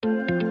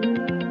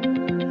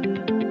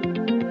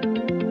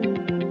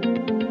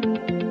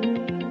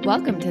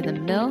Welcome to the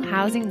Mill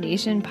Housing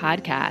Nation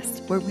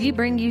podcast, where we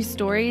bring you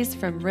stories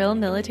from real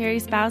military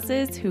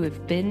spouses who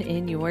have been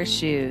in your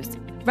shoes.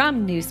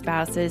 From new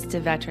spouses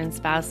to veteran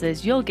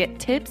spouses, you'll get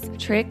tips,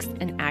 tricks,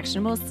 and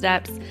actionable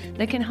steps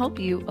that can help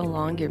you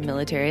along your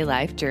military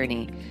life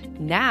journey.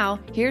 Now,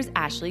 here's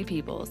Ashley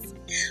Peebles.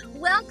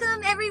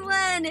 Welcome,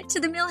 everyone,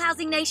 to the Mill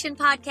Housing Nation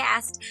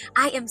podcast.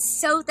 I am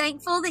so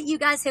thankful that you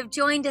guys have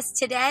joined us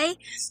today.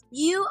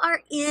 You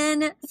are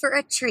in for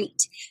a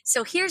treat.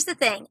 So here's the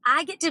thing.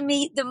 I get to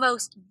meet the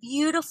most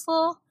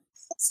beautiful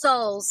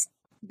souls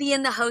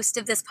being the host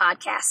of this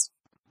podcast.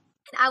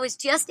 I was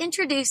just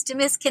introduced to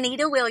Miss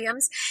Kenita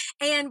Williams,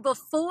 and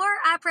before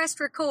I pressed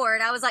record,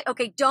 I was like,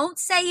 okay, don't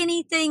say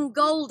anything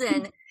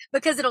golden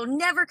because it'll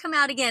never come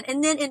out again.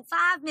 And then in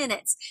 5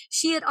 minutes,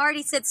 she had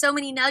already said so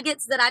many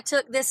nuggets that I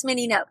took this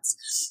many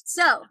notes.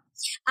 So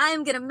I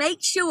am going to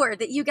make sure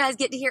that you guys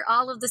get to hear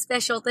all of the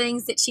special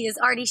things that she has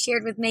already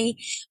shared with me.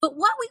 But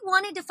what we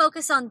wanted to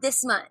focus on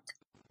this month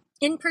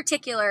in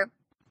particular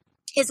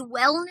is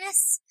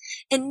wellness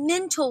and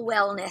mental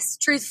wellness,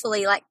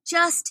 truthfully, like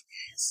just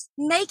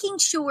making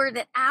sure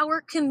that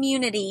our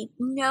community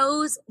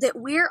knows that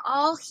we're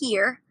all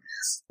here.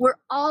 We're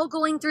all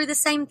going through the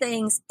same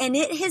things, and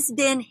it has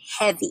been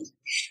heavy.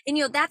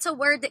 And, that's a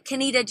word that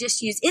Kenita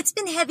just used. It's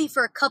been heavy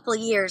for a couple of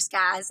years,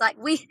 guys.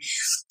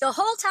 The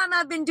whole time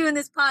I've been doing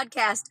this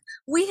podcast,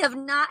 we have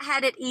not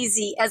had it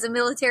easy as a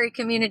military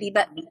community,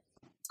 but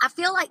I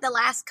feel like the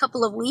last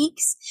couple of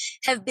weeks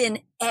have been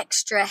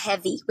extra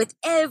heavy with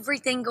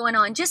everything going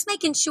on, just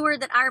making sure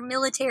that our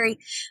military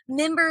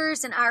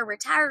members and our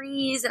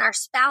retirees and our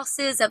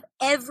spouses of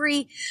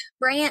every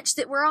branch,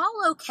 that we're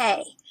all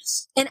okay.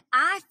 And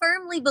I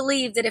firmly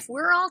believe that if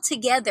we're all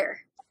together,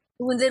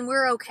 then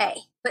we're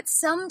okay. But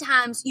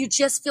sometimes you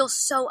just feel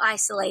so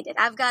isolated.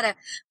 I've got a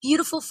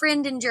beautiful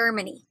friend in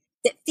Germany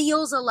that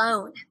feels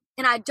alone.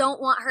 And I don't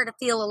want her to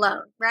feel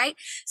alone, right?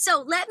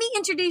 So let me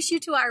introduce you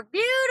to our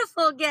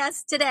beautiful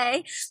guest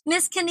today,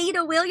 Miss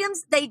Kenita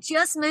Williams. They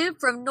just moved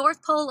from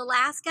North Pole,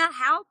 Alaska.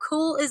 How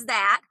cool is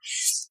that?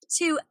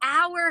 To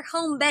our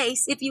home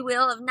base, if you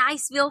will, of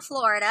Niceville,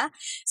 Florida.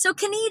 So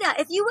Kenita,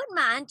 if you wouldn't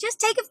mind, just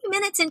take a few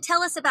minutes and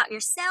tell us about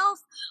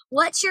yourself.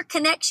 What's your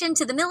connection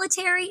to the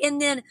military?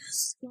 And then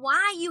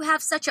why you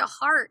have such a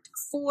heart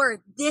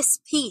for this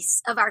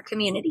piece of our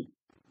community.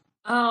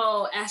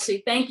 Oh,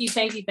 Ashley, thank you.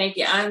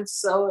 I'm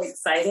so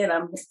excited.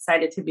 I'm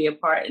excited to be a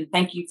part, and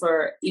thank you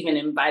for even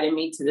inviting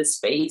me to this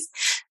space.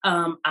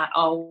 I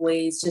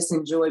always just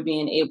enjoy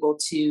being able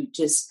to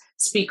just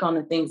speak on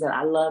the things that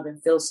I love and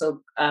feel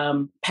so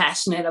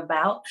passionate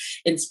about,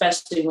 and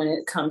especially when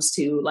it comes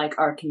to like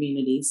our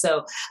community.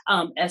 So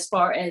as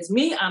far as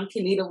me, I'm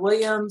Kenita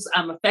Williams.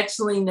 I'm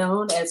affectionately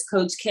known as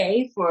Coach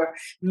K for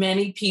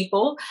many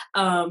people.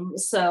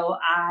 So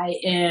I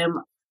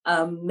am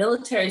a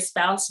military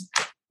spouse,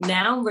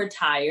 now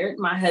retired.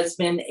 My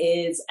husband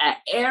is at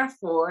Air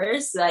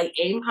Force, like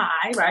aim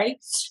high, right?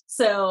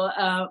 So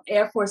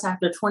Air Force,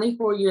 after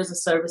 24 years of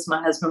service,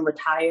 my husband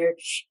retired,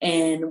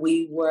 and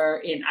we were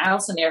in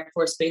Eielson Air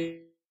Force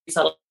Base,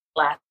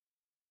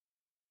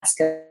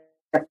 Alaska,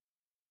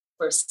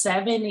 for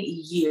 7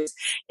 years.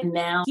 And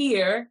now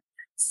here,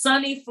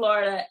 sunny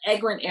Florida,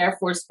 Eglin Air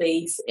Force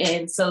Base.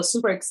 And so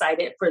super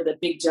excited for the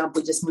big jump.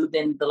 We just moved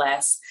in the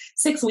last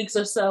 6 weeks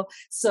or so.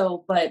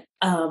 But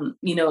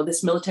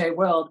this military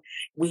world,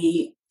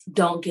 we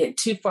don't get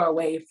too far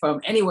away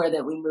from anywhere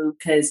that we move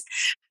because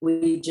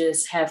we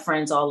just have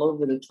friends all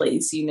over the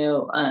place,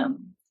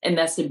 and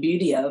that's the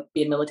beauty of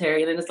being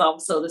military. And then it's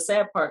also the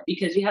sad part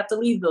because you have to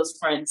leave those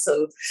friends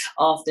so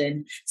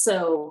often.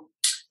 So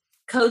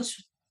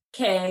Coach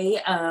K,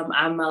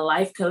 I'm a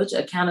life coach,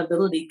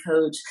 accountability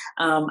coach.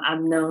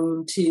 I'm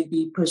known to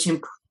be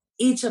pushing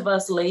each of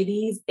us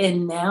ladies,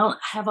 and now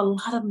have a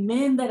lot of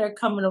men that are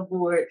coming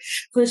aboard,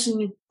 pushing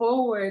you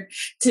forward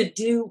to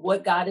do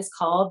what God has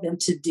called them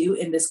to do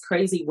in this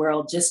crazy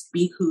world. Just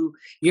be who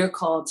you're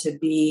called to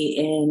be.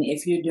 And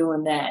if you're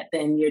doing that,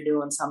 then you're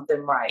doing something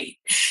right.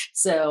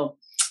 So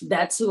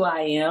that's who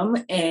I am.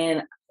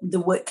 And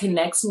what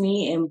connects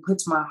me and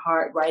puts my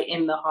heart right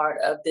in the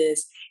heart of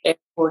this Air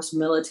Force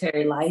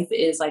military life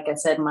is, like I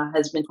said, my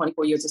husband,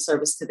 24 years of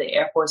service to the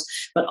Air Force,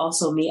 but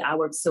also me, I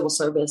worked civil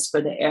service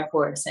for the Air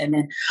Force. And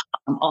then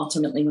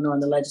ultimately went on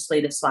the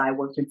legislative side,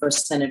 working for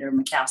Senator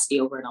Murkowski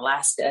over in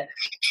Alaska.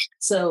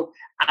 So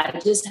I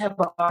just have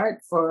a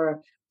heart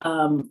for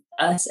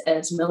us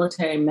as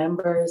military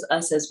members,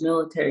 us as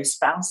military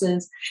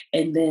spouses,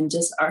 and then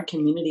just our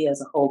community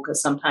as a whole,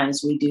 because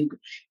sometimes we do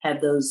have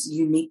those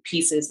unique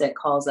pieces that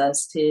cause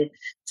us to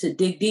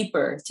dig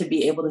deeper, to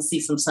be able to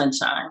see some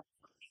sunshine.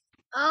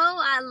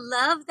 Oh, I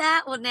love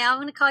that. Well, now I'm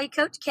going to call you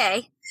Coach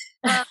K.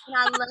 I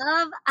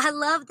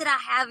love that I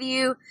have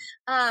you.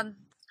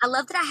 I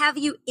love that I have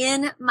you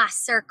in my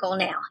circle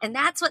now. And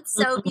that's what's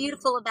so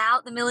beautiful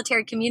about the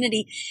military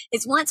community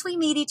is once we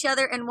meet each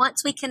other and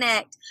once we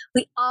connect,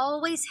 we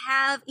always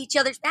have each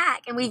other's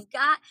back. And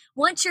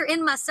once you're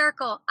in my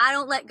circle, I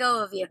don't let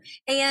go of you.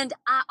 And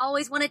I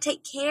always want to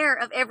take care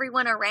of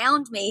everyone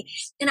around me.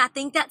 And I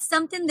think that's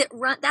something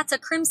that's a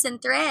crimson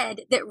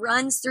thread that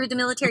runs through the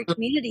military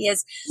community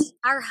is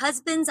our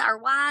husbands, our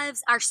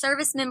wives, our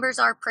service members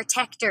are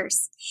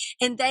protectors,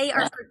 and they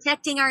are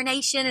protecting our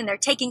nation and they're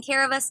taking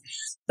care of us.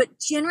 But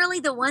generally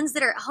the ones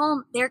that are at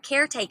home, they're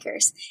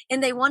caretakers,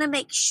 and they want to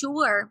make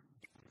sure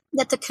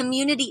that the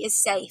community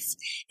is safe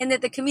and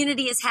that the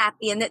community is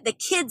happy and that the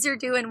kids are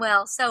doing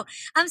well. So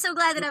I'm so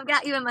glad that I've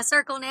got you in my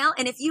circle now.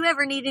 And if you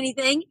ever need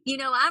anything,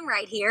 I'm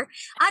right here.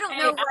 I don't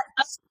know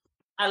what.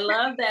 I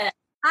love that.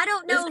 I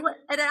don't know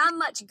that I'm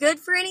much good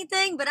for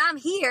anything, but I'm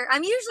here.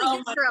 I'm usually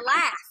good for a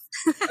laugh.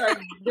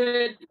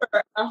 Good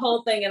for a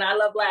whole thing, and I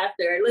love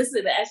laughter.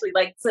 Listen, Ashley,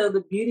 so the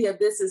beauty of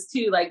this is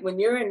too, when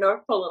you're in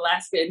North Pole,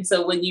 Alaska, and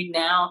so when you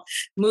now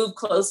move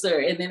closer,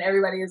 and then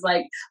everybody is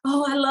like,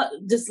 "Oh, I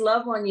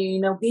love on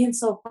you," being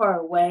so far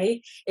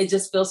away, it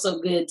just feels so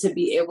good to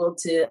be able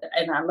to.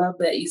 And I love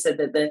that you said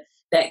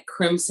that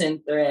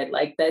crimson thread,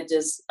 that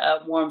just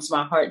warms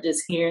my heart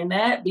just hearing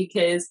that,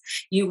 because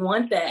you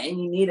want that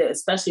and you need it,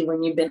 especially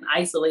when you've been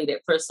isolated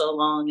for so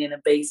long in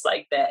a base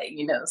like that,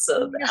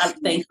 so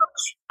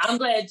I'm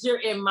glad you're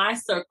in my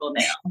circle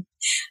now.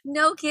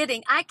 No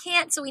kidding. I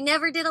can't. So we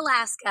never did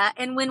Alaska.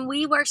 And when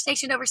we were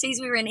stationed overseas,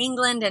 we were in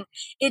England, and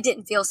it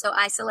didn't feel so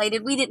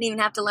isolated. We didn't even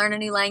have to learn a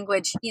new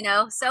language,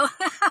 so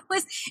I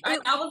was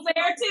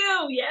there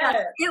too.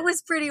 Yeah. It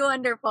was pretty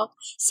wonderful.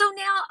 So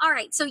now, all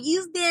right. So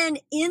you've been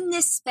in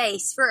this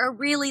space for a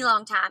really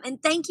long time,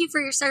 and thank you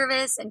for your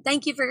service, and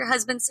thank you for your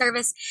husband's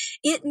service.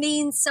 It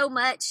means so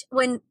much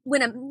when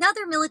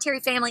another military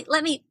family,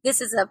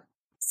 this is a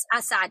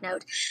side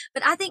note,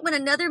 but I think when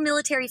another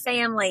military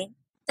family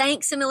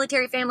thanks a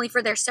military family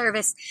for their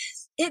service,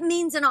 it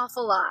means an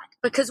awful lot,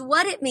 because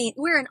what it means,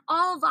 we're an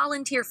all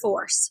volunteer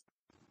force.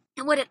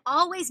 And what it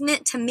always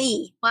meant to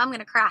me, I'm going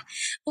to cry.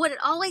 What it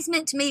always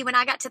meant to me when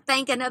I got to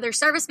thank another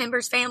service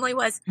member's family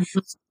was,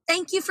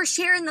 thank you for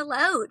sharing the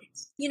load.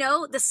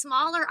 The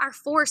smaller our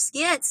force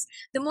gets,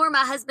 the more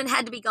my husband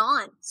had to be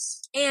gone.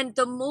 And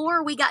the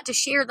more we got to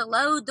share the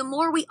load, the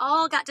more we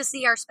all got to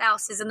see our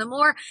spouses, and the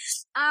more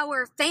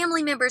our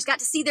family members got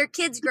to see their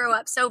kids grow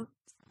up. So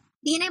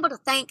being able to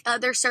thank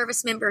other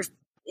service members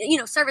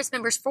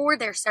for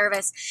their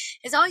service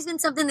has always been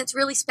something that's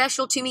really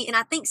special to me. And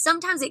I think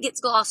sometimes it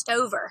gets glossed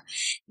over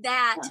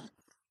that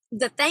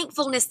the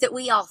thankfulness that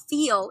we all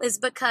feel is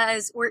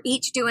because we're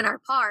each doing our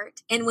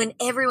part. And when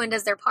everyone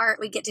does their part,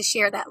 we get to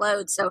share that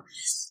load. So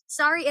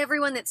sorry,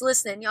 everyone that's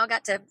listening. Y'all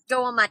got to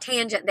go on my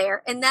tangent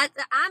there. And that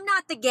I'm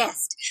not the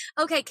guest.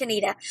 Okay,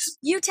 Kenita,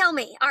 you tell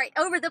me. All right.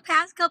 Over the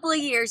past couple of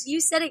years, you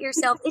said it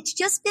yourself. It's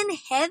just been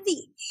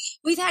heavy.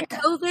 We've had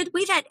COVID.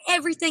 We've had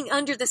everything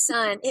under the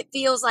sun. It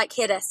feels like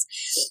hit us.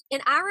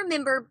 And I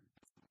remember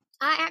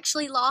I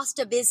actually lost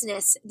a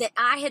business that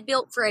I had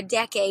built for a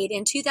decade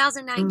in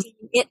 2019.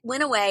 It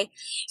went away.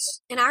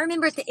 And I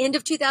remember at the end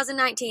of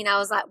 2019, I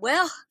was like,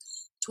 well,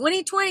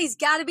 2020's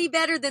got to be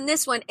better than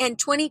this one. And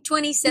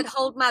 2020 said,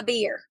 hold my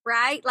beer,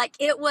 right?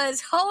 It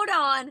was, hold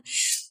on.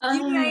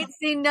 You ain't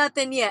seen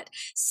nothing yet.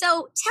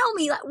 So tell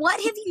me, what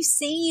have you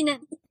seen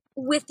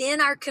within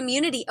our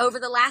community over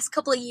the last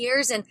couple of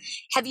years? And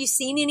have you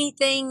seen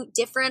anything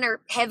different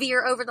or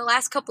heavier over the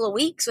last couple of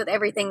weeks with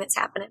everything that's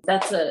happening?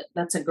 That's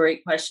a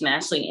great question,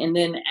 Ashley. And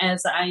then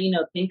as I,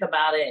 think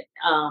about it,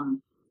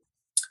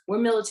 we're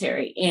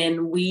military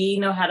and we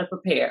know how to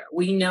prepare.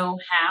 We know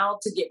how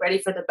to get ready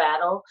for the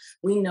battle.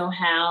 We know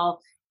how,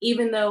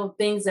 even though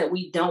things that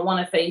we don't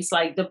want to face,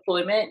 like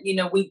deployment,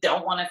 we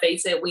don't want to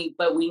face it.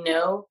 But we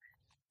know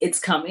it's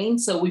coming,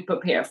 so we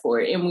prepare for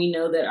it. And we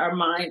know that our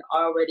mind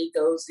already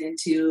goes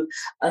into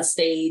a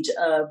stage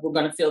of, we're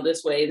going to feel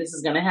this way. This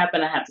is going to happen.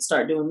 I have to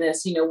start doing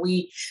this.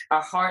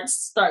 Our hearts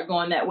start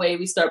going that way.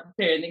 We start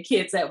preparing the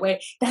kids that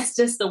way. That's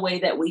just the way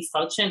that we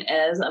function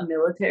as a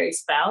military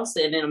spouse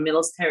and in a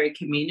military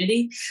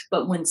community.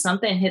 But when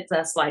something hits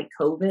us like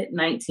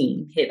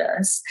COVID-19 hit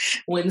us,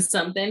 when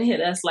something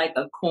hit us like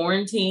a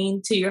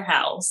quarantine to your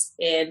house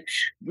and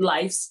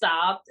life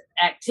stopped,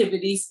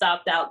 activities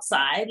stopped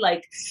outside,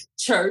 like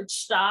church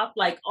stopped,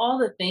 like all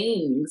the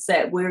things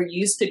that we're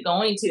used to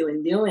going to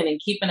and doing and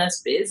keeping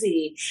us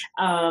busy,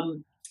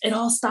 it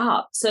all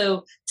stopped.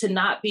 So to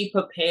not be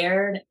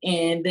prepared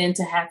and then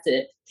to have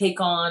to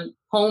take on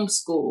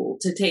homeschool,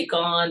 to take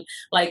on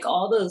like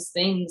all those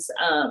things,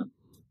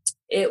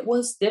 it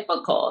was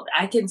difficult.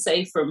 I can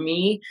say for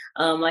me,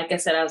 like I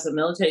said, I was a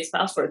military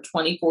spouse for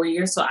 24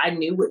 years. So I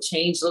knew what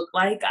change looked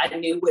like. I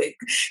knew what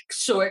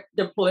short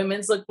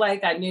deployments looked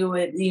like. I knew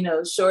what,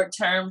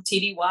 short-term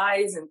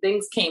TDYs and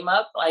things came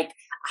up. Like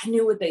I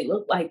knew what they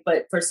looked like.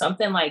 But for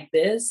something like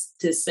this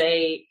to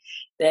say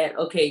that,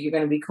 okay, you're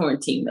going to be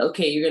quarantined.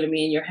 Okay, you're going to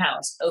be in your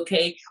house.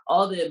 Okay,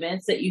 all the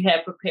events that you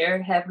had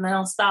prepared have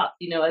now stopped,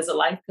 as a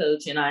life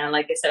coach. And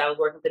like I said, I was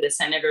working for the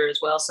senator as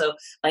well. So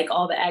like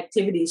all the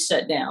activities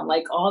shut down,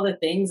 like all the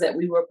things that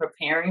we were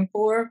preparing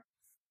for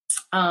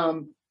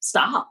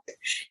stopped.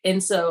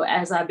 And so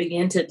as I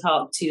began to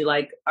talk to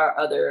like our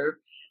other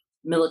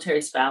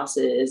military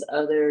spouses,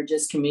 other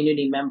just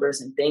community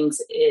members and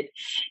things, it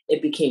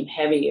became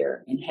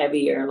heavier and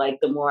heavier. Like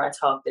the more I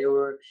talked, they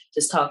were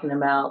just talking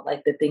about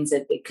like the things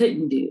that they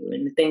couldn't do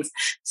and the things.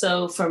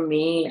 So for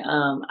me,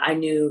 I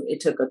knew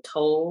it took a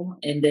toll,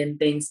 and then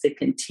things to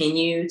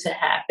continue to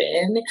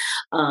happen,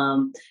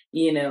 and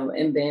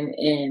then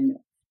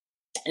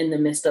in the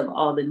midst of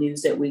all the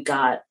news that we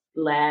got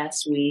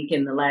last week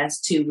and the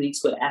last 2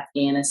 weeks with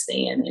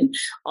Afghanistan and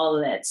all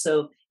of that.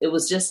 So it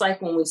was just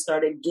like when we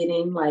started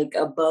getting like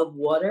above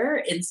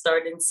water and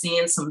started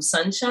seeing some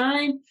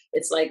sunshine,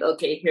 it's like,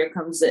 okay, here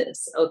comes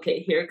this.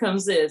 Okay, here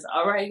comes this.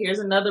 All right, here's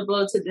another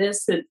blow to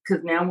this,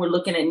 because now we're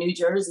looking at New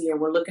Jersey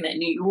and we're looking at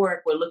New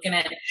York, we're looking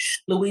at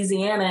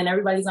Louisiana, and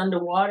everybody's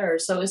underwater.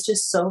 So it's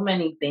just so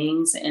many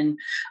things and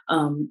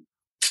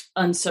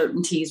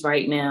uncertainties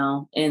right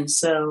now. And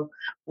so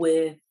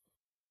with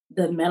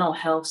the mental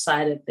health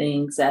side of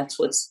things,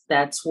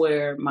 that's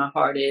where my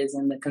heart is,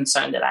 and the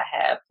concern that I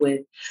have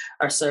with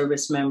our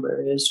service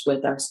members,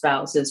 with our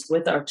spouses,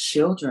 with our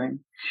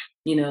children.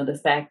 The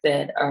fact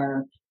that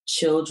our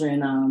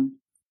children,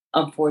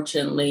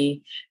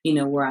 unfortunately,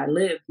 where I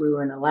live, we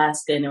were in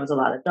Alaska and there was a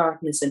lot of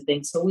darkness and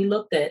things. So we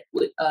looked at,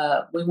 we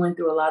went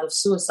through a lot of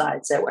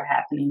suicides that were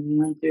happening. We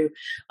went through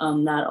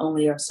not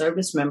only our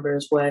service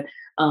members, but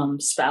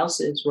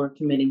spouses were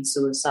committing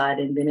suicide.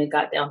 And then it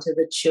got down to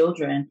the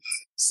children.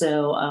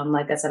 So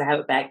like I said, I have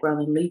a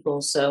background in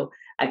legal, so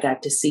I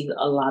got to see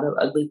a lot of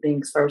ugly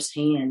things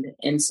firsthand.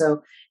 And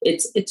so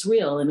it's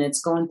real, and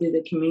it's going through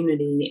the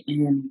community,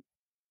 and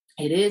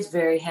it is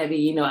very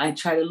heavy. I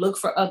try to look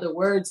for other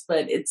words,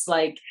 but it's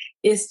like,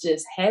 it's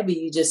just heavy.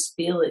 You just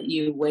feel it.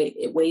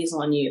 It weighs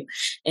on you.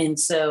 And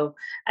so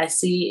I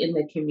see in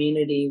the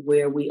community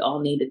where we all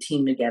need a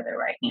team together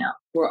right now.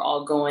 We're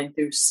all going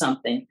through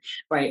something,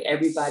 right?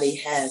 Everybody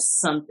has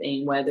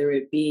something, whether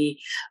it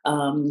be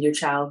your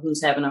child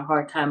who's having a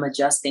hard time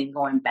adjusting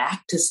going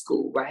back to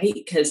school, right?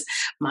 Because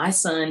my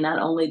son, not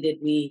only did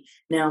we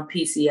now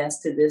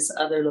PCS to this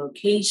other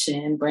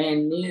location,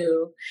 brand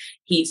new,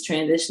 he's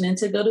transitioning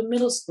to go to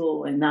middle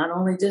school. And not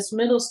only just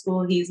middle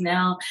school, he's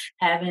now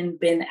having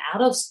been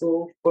out of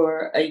school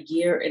for a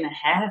year and a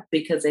half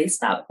because they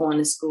stopped going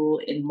to school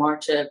in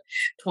March of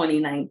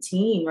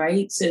 2019,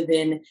 right? So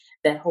then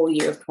that whole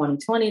year of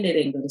 2020, they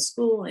didn't go to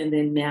school. And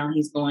then now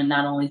he's going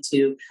not only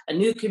to a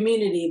new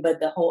community,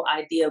 but the whole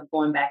idea of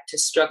going back to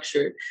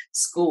structured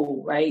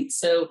school, right?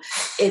 So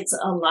it's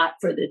a lot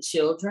for the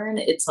children.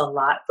 It's a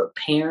lot for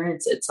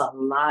parents. It's a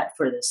lot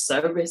for the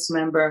service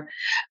member.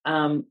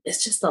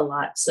 It's just a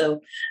lot.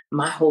 So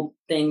my whole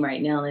thing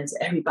right now is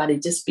everybody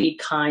just be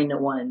kind to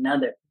one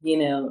another.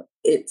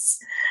 It's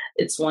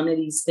one of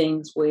these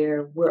things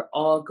where we're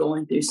all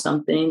going through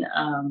something,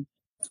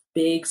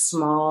 big,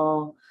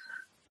 small,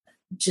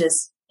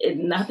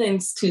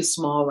 nothing's too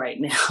small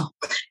right now,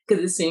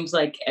 because it seems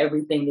like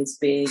everything is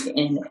big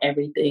and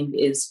everything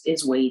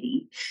is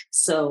weighty.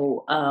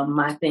 So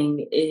my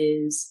thing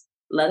is,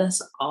 let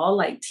us all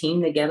like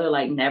team together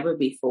like never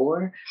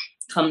before,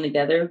 come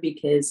together,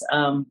 because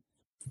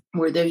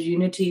where there's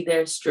unity,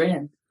 there's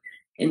strength.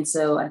 And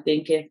so I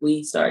think if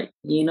we start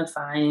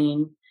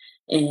unifying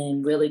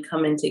and really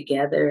coming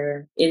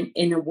together in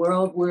a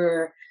world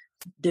where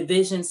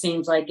division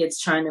seems like it's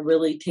trying to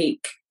really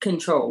take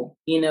control,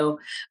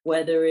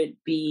 whether it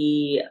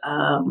be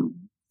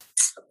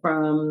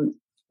from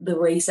the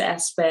race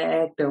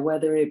aspect, or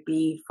whether it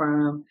be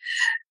from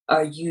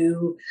are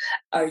you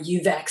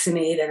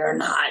vaccinated or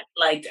not?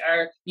 Like,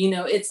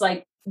 it's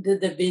like the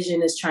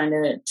division is trying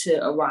to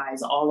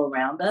arise all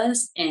around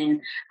us. And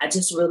I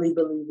just really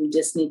believe we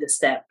just need to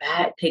step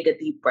back, take a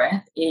deep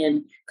breath,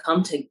 and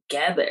come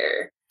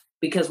together,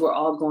 because we're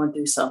all going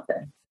through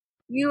something.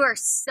 You're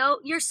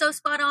so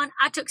spot on.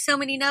 I took so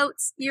many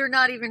notes. You're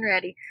not even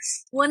ready.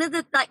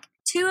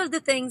 Two of the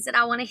things that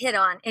I want to hit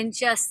on and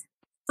just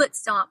foot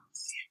stomp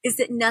is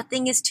that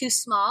nothing is too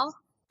small.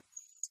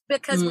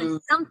 Because when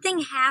something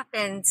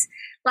happens,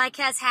 like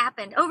has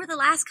happened over the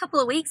last couple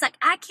of weeks, like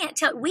I can't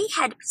tell, we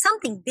had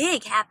something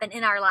big happen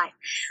in our life.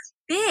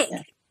 Big.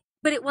 Yeah.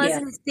 But it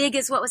wasn't as big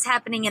as what was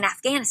happening in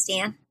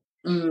Afghanistan.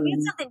 We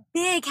had something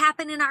big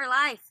happen in our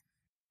life.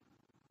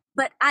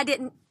 But I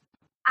didn't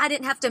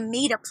have to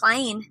meet a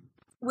plane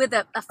with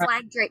a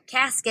flag draped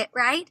casket,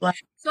 right?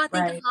 So I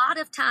think a lot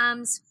of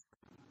times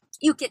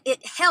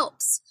it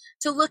helps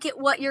to look at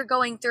what you're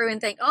going through and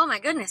think, oh my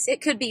goodness,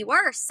 it could be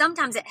worse.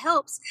 Sometimes it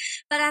helps.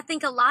 But I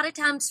think a lot of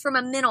times from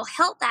a mental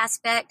health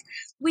aspect,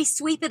 we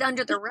sweep it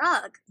under the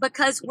rug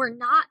because we're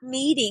not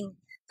meeting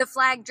the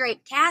flag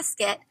draped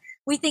casket.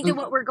 We think that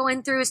what we're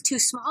going through is too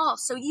small.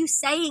 So you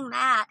saying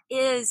that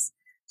is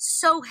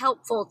so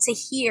helpful to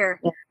hear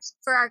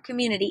for our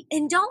community.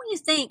 And don't you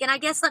think, and I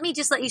guess let me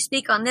just let you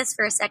speak on this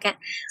for a second,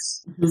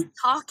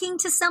 talking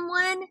to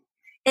someone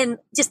and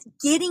just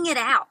getting it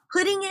out,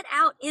 putting it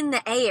out in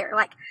the air,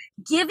 like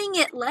giving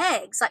it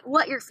legs, like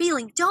what you're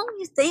feeling. Don't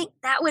you think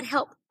that would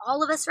help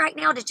all of us right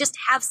now to just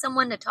have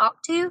someone to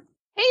talk to?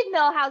 Hey,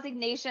 Mill Housing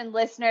Nation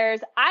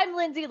listeners. I'm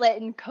Lindsay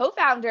Litton,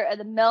 co-founder of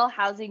the Mill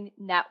Housing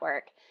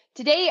Network.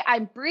 Today,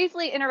 I'm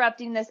briefly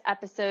interrupting this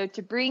episode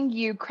to bring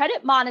you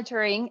credit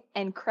monitoring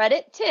and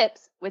credit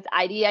tips with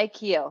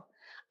IDIQ.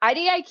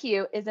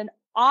 IDIQ is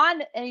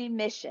on a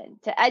mission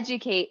to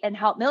educate and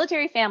help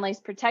military families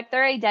protect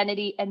their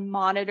identity and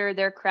monitor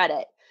their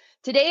credit.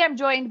 Today, I'm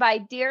joined by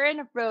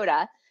Darren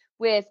Rhoda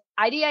with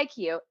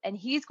IDIQ, and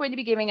he's going to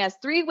be giving us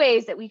 3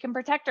 ways that we can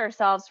protect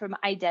ourselves from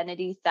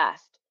identity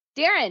theft.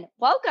 Darren,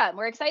 welcome.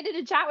 We're excited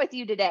to chat with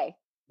you today.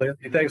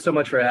 Thanks so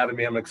much for having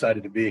me. I'm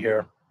excited to be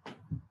here.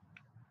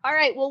 All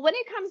right. Well, when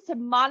it comes to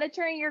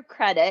monitoring your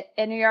credit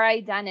and your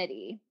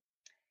identity,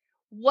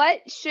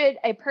 what should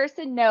a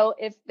person know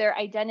if their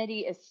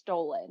identity is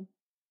stolen?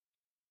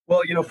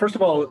 Well, first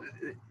of all,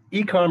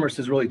 e-commerce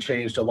has really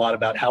changed a lot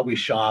about how we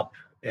shop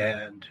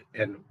and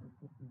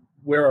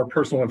where our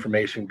personal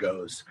information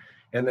goes.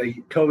 And the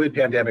COVID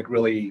pandemic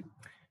really,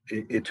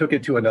 it took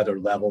it to another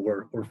level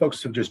where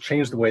folks have just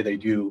changed the way they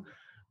do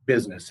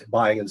business,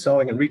 buying and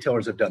selling, and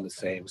retailers have done the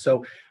same.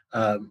 So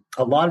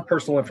a lot of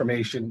personal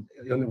information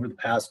over the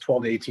past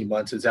 12 to 18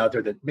 months is out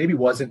there that maybe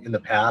wasn't in the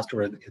past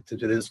or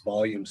to this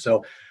volume.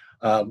 So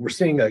we're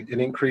seeing an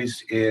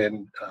increase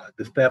in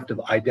the theft of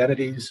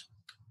identities,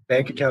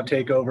 bank account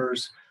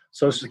takeovers,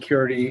 Social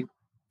Security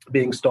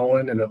being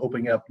stolen and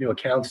opening up new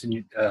accounts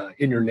in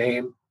your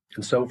name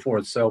and so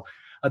forth. So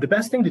the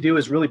best thing to do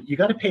is really, you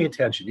got to pay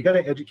attention. You got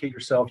to educate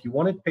yourself. You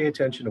want to pay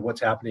attention to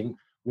what's happening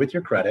with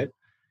your credit.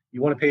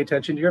 You want to pay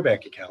attention to your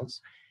bank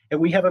accounts. And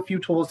we have a few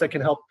tools that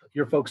can help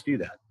your folks do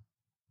that.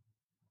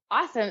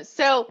 Awesome.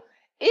 So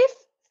if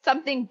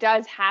something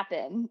does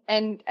happen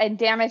and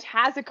damage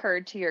has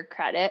occurred to your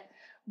credit,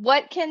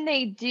 what can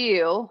they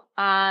do?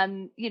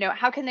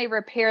 How can they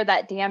repair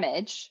that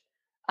damage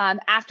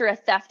after a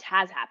theft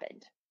has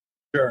happened?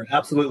 Sure,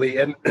 absolutely.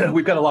 And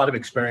we've got a lot of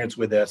experience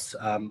with this.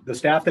 The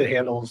staff that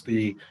handles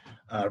the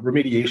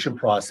remediation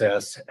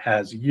process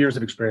has years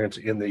of experience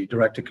in the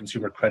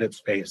direct-to-consumer credit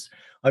space,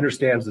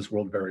 understands this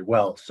world very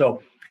well.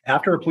 So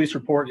after a police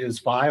report is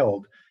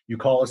filed, you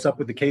call us up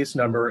with the case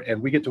number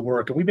and we get to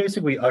work and we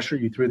basically usher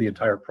you through the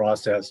entire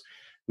process.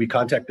 We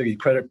contact the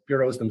credit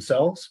bureaus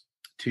themselves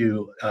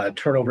to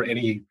turn over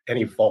any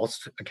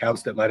false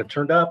accounts that might have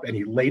turned up,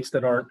 any lates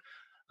that aren't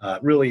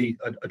really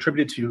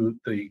attributed to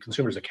the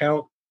consumer's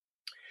account.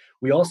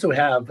 We also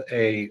have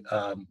a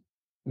 $1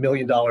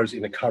 million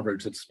in a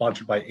coverage that's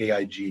sponsored by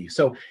AIG.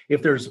 So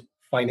if there's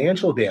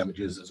financial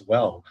damages as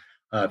well,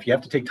 if you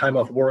have to take time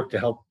off work to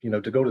help,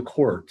 to go to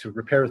court, to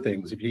repair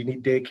things, if you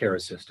need daycare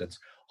assistance,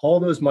 all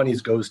those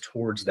monies goes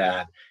towards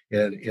that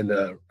in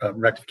the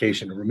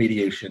rectification and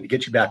remediation to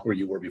get you back where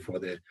you were before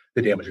the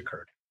damage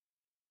occurred.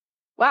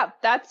 Wow,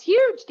 that's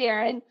huge,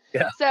 Darren.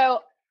 Yeah.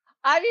 So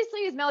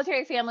obviously, as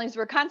military families,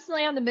 we're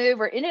constantly on the move.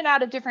 We're in and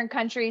out of different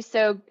countries.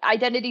 So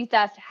identity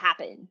theft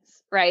happens,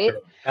 right?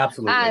 Sure.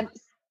 Absolutely.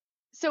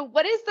 So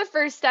what is the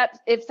first step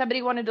if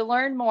somebody wanted to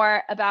learn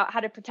more about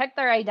how to protect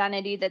their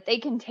identity that they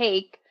can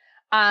take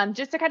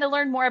just to kind of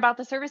learn more about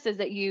the services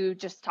that you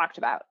just talked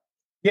about?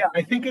 Yeah,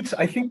 I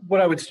think what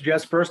I would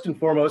suggest first and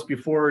foremost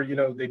before,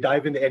 they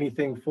dive into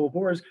anything full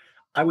bore is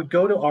I would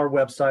go to our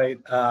website.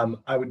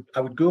 I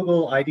would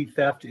Google ID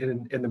theft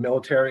in the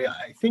military.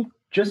 I think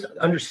just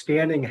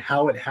understanding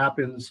how it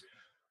happens,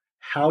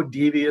 how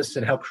devious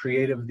and how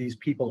creative these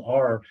people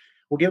are,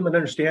 will give them an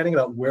understanding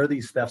about where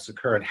these thefts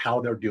occur and how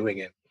they're doing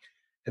it.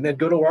 And then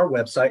go to our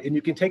website and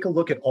you can take a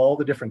look at all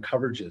the different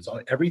coverages,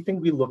 everything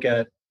we look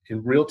at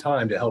in real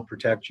time to help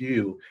protect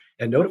you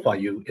and notify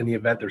you in the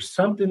event there's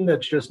something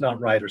that's just not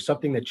right or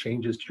something that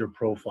changes to your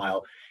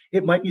profile.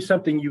 It might be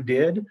something you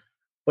did,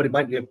 but it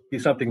might be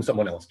something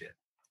someone else did.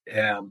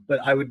 But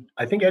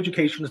I think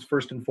education is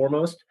first and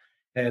foremost.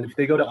 And if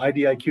they go to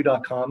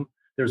IDIQ.com,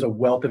 there's a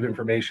wealth of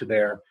information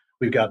there.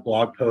 We've got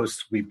blog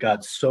posts. We've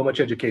got so much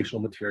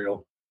educational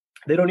material.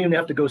 They don't even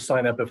have to go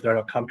sign up if they're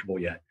not comfortable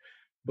yet.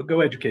 But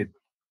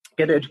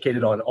get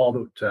educated on all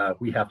that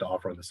we have to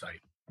offer on the site.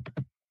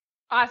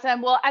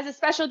 Awesome. Well, as a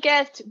special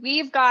gift,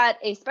 we've got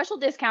a special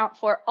discount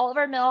for all of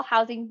our Mill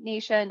Housing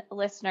Nation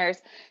listeners.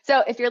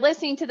 So if you're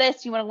listening to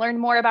this, you want to learn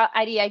more about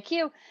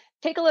IDIQ,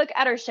 take a look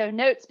at our show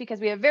notes because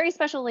we have a very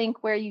special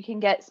link where you can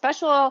get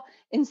special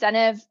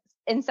incentives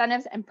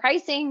and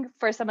pricing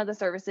for some of the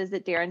services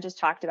that Darren just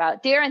talked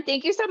about. Darren,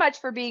 thank you so much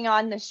for being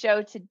on the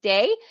show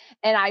today.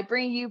 And I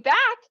bring you back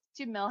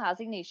to Mill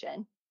Housing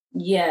Nation.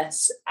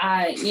 Yes,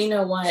 you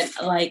know what,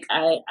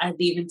 I'd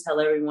even tell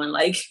everyone,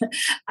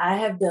 I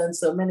have done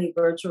so many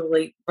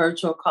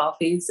virtual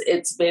coffees.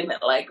 It's been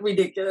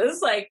ridiculous,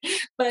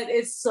 but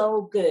it's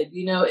so good.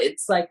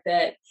 It's like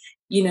that.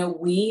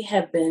 we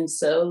have been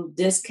so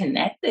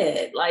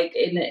disconnected, like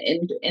in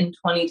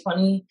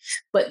 2020.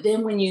 But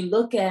then when you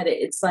look at it,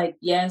 it's like,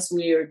 yes,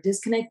 we are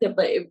disconnected,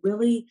 but it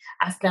really,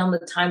 I found the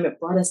time it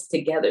brought us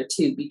together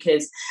too,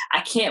 because I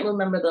can't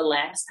remember the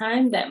last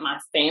time that my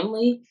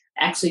family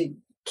actually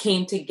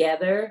came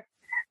together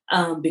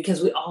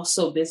because we're all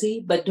so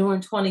busy. But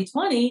during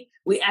 2020,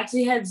 we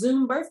actually had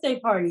Zoom birthday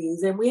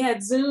parties, and we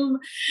had Zoom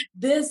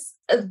this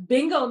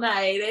bingo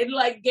night and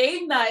like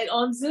game night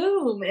on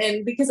Zoom.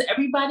 And because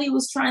everybody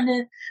was trying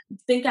to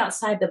think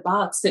outside the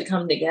box to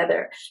come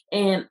together.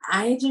 And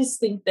I just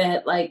think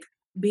that like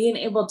being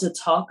able to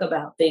talk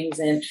about things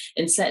and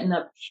setting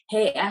up,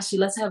 hey, Ashley,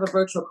 let's have a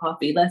virtual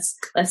coffee. Let's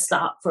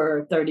stop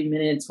for 30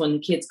 minutes when the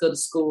kids go to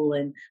school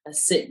and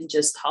let's sit and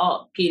just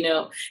talk.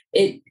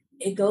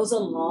 It goes a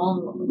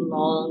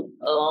long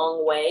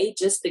way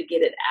just to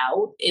get it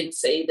out and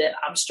say that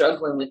I'm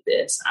struggling with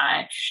this.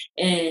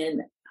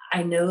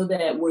 I know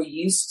that we're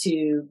used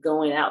to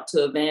going out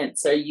to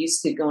events or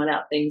used to going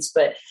out things,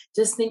 but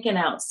just thinking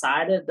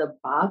outside of the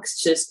box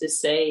just to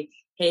say,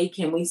 hey,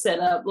 can we set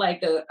up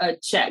like a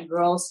chat,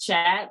 girls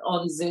chat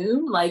on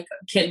Zoom? Like,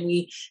 can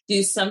we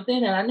do something?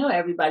 And I know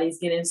everybody's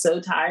getting so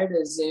tired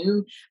of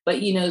Zoom,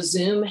 but,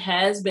 Zoom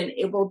has been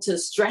able to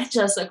stretch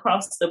us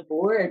across the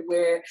board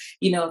where,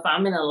 if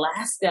I'm in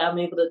Alaska, I'm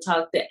able to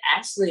talk to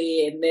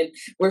Ashley, and then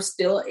we're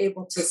still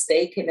able to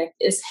stay connected.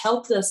 It's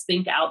helped us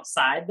think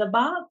outside the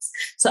box.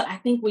 So I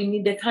think we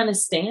need to kind of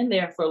stand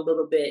there for a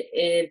little bit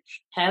and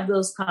have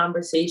those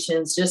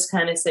conversations, just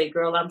kind of say,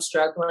 girl, I'm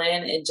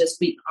struggling, and just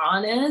be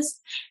honest.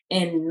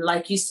 And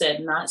like you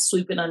said, not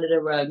sweep it under the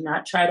rug,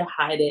 not try to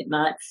hide it,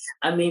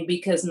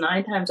 because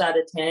 9 times out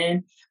of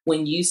 10,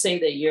 when you say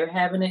that you're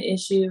having an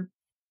issue,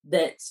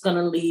 that's going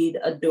to lead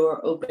a door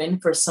open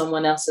for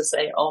someone else to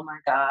say, oh my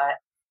God,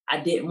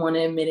 I didn't want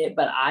to admit it,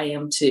 but I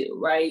am too.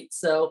 Right.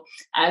 So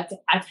I've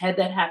had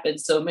that happen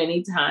so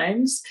many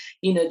times,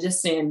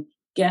 just saying,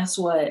 guess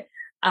what?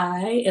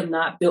 I am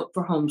not built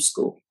for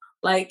homeschool.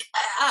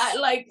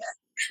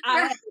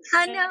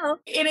 I know.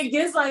 And it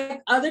gives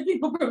like other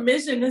people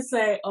permission to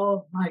say,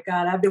 oh my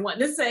God, I've been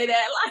wanting to say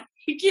that.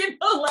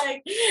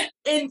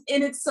 And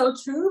it's so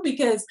true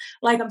because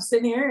like I'm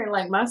sitting here and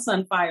like my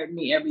son fired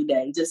me every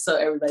day, just so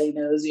everybody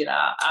knows,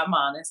 I'm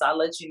honest. I'll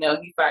let you know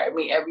he fired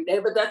me every day,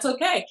 but that's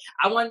okay.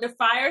 I wanted to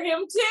fire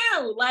him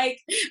too. Like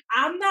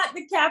I'm not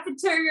the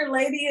cafeteria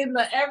lady and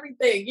the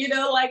everything,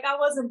 I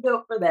wasn't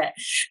built for that.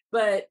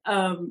 But,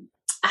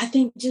 I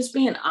think just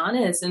being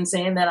honest and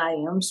saying that I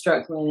am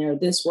struggling or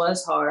this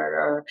was hard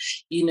or,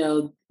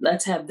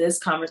 let's have this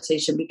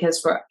conversation, because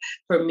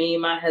for me,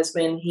 my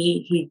husband,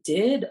 he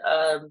did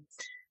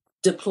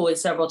deploy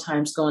several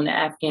times going to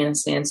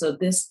Afghanistan. So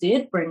this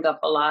did bring up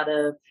a lot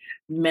of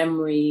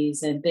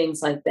memories and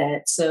things like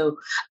that. So,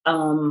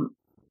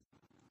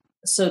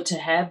 so to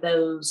have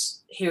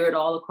those, hear it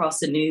all across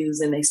the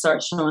news and they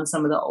start showing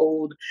some of the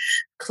old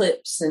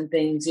clips and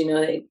things,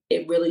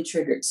 it really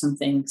triggered some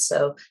things.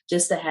 So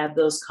just to have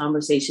those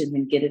conversations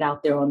and get it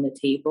out there on the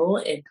table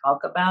and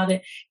talk about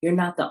it, you're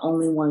not the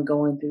only one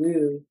going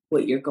through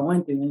what you're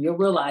going through. And you'll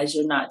realize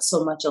you're not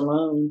so much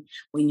alone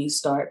when you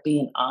start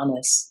being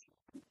honest.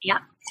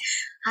 Yeah,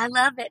 I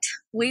love it.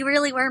 We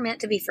really were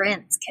meant to be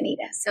friends,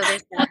 Kenita. So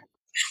there's that.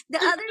 The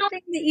other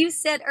thing that you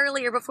said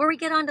earlier, before we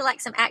get on to like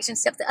some action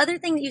stuff, the other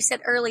thing that you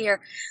said earlier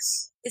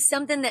is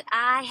something that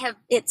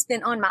it's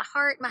been on my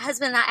heart. My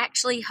husband and I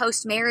actually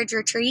host marriage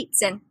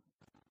retreats. And,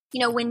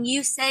 when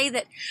you say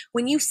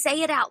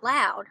it out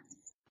loud,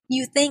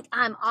 you think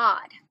I'm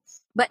odd.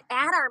 But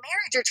at our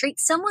marriage retreat,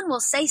 someone will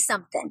say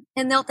something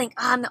and they'll think,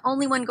 I'm the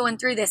only one going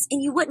through this.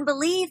 And you wouldn't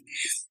believe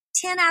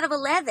 10 out of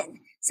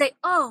 11 say,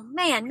 oh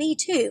man, me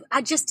too.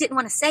 I just didn't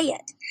want to say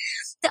it.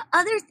 The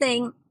other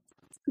thing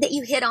that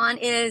you hit on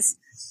is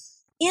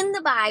in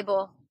the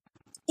Bible,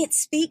 it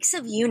speaks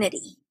of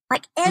unity.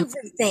 Like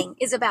everything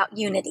is about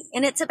unity,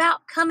 and it's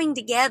about coming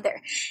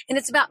together, and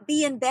it's about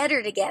being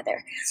better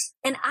together.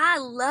 And I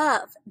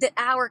love that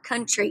our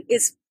country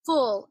is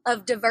full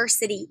of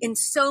diversity in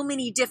so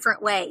many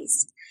different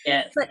ways.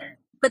 Yes.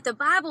 But the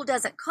Bible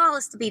doesn't call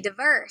us to be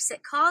diverse.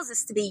 It calls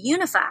us to be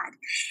unified.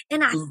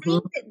 And I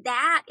think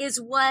that is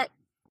what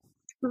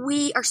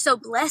we are so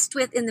blessed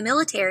with in the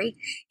military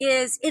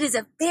is it is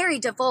a very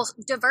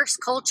diverse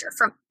culture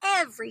from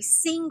every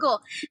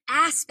single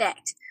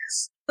aspect.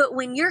 But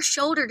when you're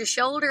shoulder to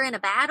shoulder in a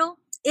battle,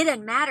 it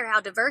doesn't matter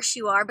how diverse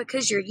you are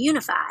because you're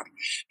unified.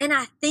 And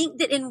I think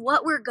that in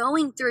what we're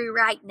going through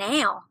right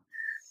now,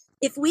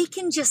 if we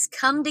can just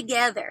come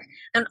together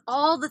and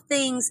all the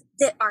things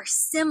that are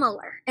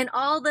similar and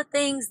all the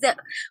things that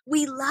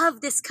we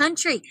love this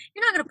country,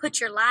 you're not going to put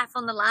your life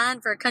on the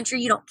line for a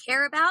country you don't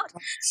care about.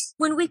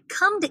 When we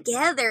come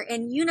together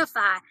and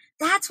unify,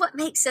 that's what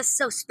makes us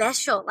so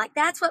special. Like,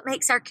 that's what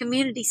makes our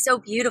community so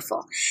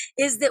beautiful,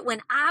 is that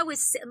when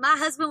my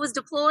husband was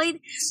deployed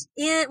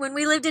when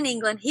we lived in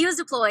England, he was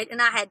deployed,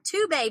 and I had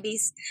 2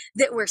 babies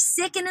that were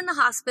sick and in the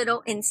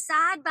hospital in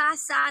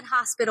side-by-side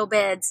hospital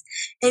beds,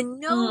 and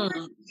no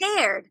one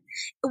cared.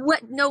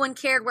 No one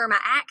cared where my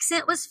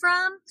accent was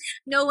from.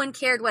 No one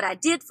cared what I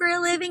did for a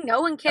living.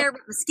 No one cared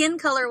what my skin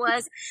color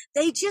was.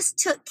 They just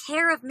took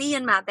care of me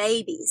and my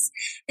babies.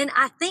 And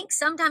I think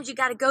sometimes you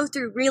got to go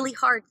through really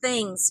hard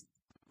things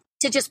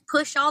to just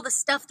push all the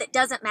stuff that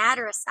doesn't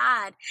matter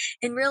aside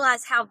and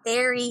realize how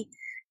very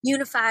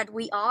unified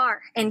we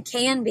are and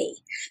can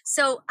be.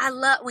 So I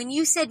love when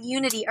you said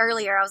unity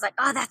earlier, I was like,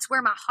 oh, that's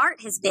where my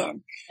heart has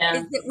been,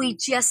 is that we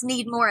just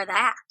need more of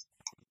that.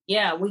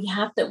 Yeah, we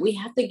have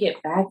to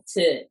get back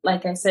to,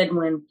 like I said,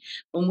 when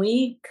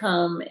we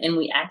come and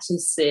we actually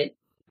sit,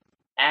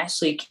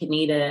 Ashley,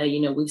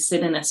 Kenita, we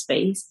sit in a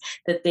space,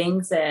 the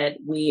things that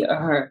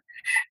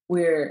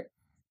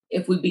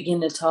if we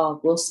begin to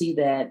talk, we'll see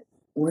that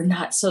we're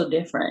not so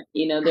different.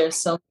 There's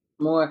so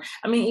more.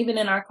 I mean, even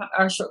in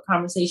our short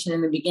conversation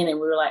in the beginning,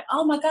 we were like,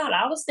 oh my God,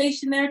 I was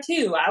stationed there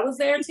too. I was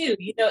there too.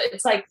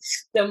 It's like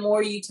the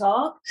more you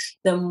talk,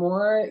 the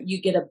more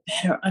you get a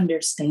better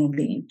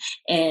understanding.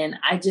 And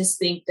I just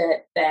think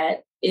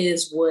that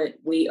is what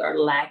we are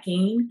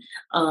lacking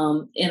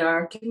in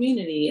our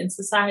community, in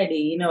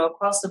society,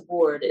 across the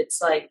board.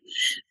 It's like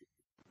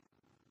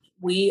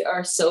we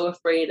are so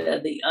afraid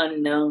of the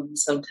unknown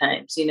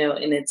sometimes, and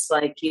it's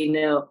like,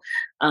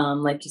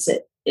 like you said,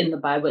 in the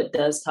Bible, it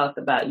does talk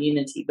about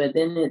unity, but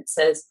then it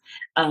says,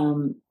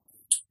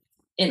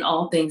 in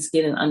all things,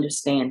 get an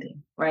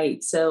understanding,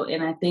 right? So,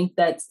 and I think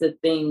that's the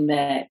thing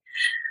that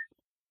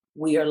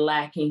we are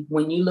lacking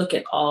when you look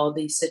at all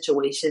these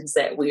situations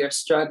that we are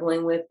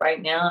struggling with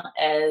right now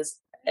as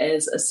a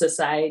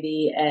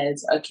society,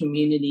 as a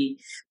community.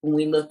 When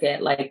we look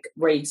at like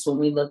race, when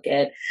we look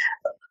at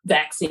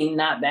vaccine,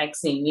 not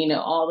vaccine,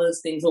 all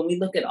those things. When we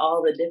look at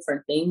all the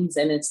different things,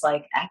 and it's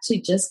like,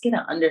 actually just get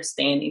an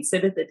understanding,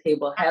 sit at the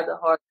table, have the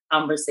hard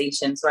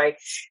conversations, right?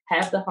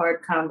 Have the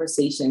hard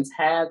conversations,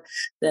 have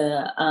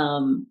the,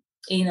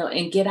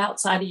 and get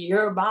outside of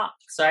your box,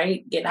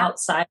 right? Get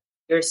outside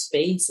your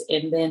space,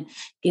 and then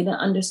get an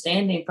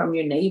understanding from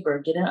your neighbor,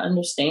 get an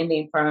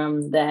understanding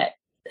from that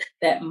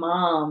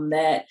mom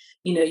that,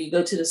 you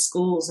go to the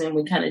schools and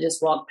we kind of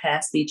just walk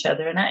past each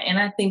other. And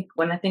I think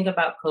when I think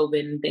about COVID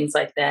and things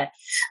like that,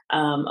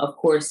 of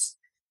course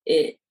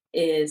it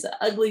is an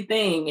ugly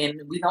thing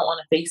and we don't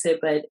want to face it,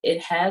 but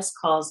it has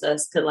caused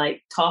us to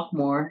like talk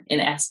more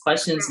and ask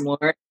questions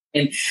more.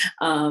 And,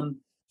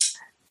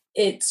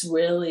 it's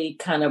really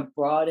kind of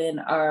broadened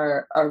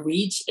our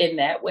reach in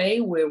that way,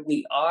 where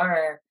we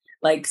are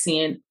like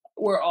seeing,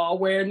 we're all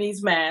wearing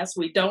these masks.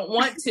 We don't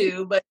want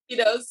to, but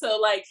so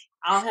like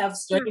I'll have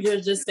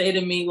strangers just say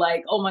to me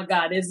like, oh my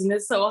God, isn't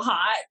it so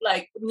hot?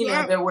 Like,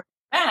 they're wearing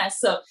masks.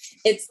 So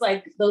it's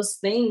like those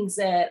things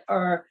that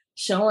are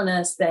showing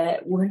us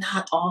that we're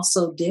not all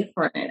so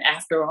different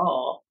after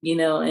all,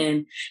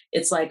 and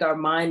it's like our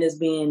mind is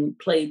being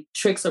played,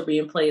 tricks are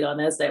being played on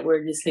us that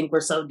we just think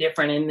we're so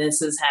different and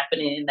this is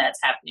happening and that's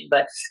happening.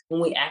 But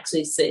when we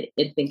actually sit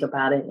and think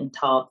about it and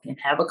talk and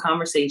have a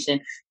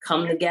conversation,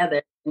 come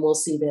together, we'll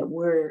see that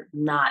we're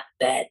not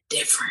that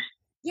different.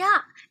 Yeah.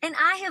 And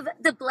I have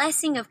the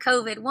blessing of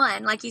COVID.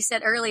 One, like you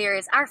said earlier,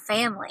 is our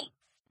family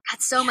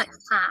had so much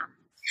time.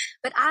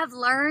 But I've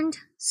learned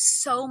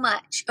so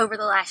much over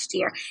the last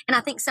year. And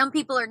I think some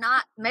people are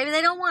not, maybe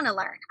they don't want to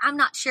learn. I'm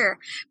not sure.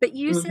 But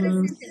you said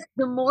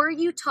the more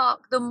you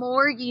talk, the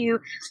more and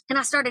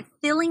I started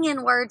filling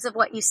in words of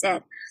what you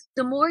said.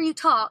 The more you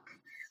talk,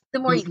 the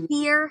more you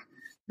hear,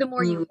 the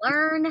more you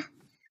learn,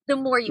 the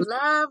more you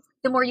love,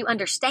 the more you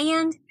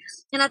understand.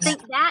 And I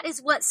think that is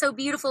what's so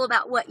beautiful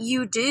about what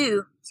you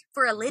do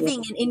for a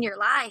living and in your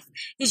life,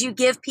 is you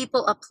give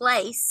people a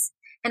place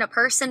and a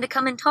person to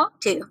come and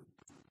talk to.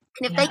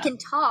 And if they can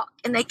talk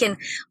and they can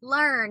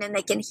learn and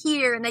they can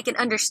hear and they can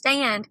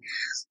understand,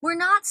 we're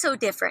not so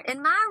different.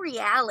 And my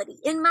reality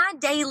in my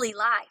daily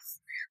life,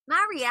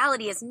 my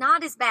reality is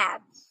not as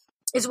bad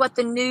as what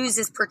the news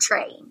is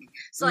portraying.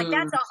 So like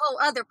that's a whole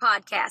other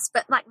podcast.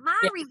 But like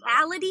my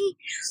reality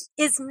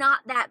is not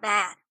that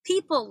bad.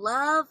 People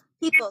love,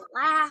 people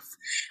laugh.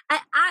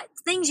 I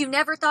things you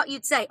never thought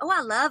you'd say. Oh,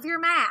 I love your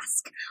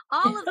mask.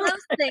 All of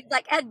those things.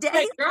 Like a day.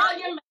 Hey, girl,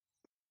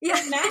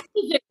 your mask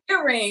and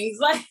earrings.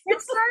 Like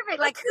it's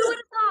perfect. Like who would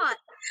have thought?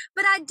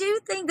 But I do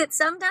think that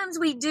sometimes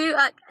we do,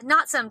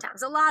 not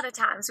sometimes, a lot of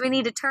times we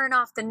need to turn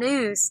off the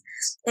news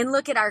and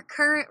look at our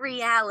current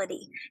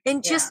reality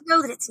and just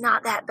know that it's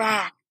not that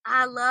bad.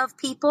 I love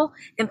people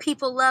and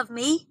people love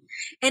me.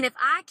 And if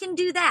I can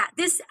do that,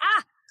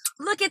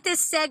 look at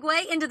this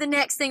segue into the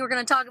next thing we're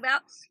going to talk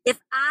about. If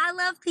I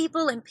love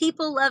people and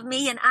people love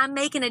me and I'm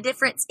making a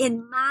difference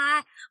in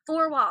my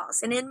four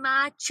walls and in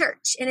my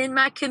church and in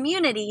my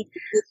community,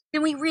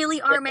 then we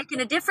really are making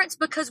a difference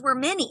because we're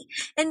many.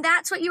 And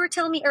that's what you were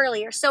telling me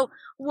earlier. So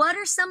what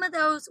are some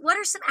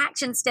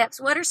action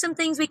steps? What are some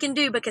things we can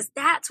do? Because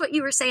that's what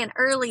you were saying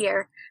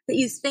earlier that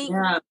you think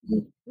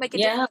make a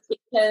difference.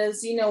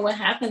 Because, what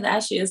happens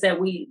actually is that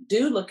we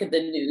do look at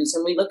the news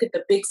and we look at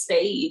the big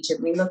stage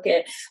and we look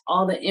at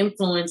all the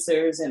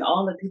influencers and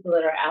all the people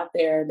that are out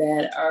there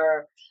that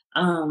are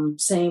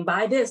saying,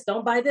 buy this,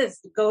 don't buy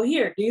this, go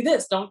here, do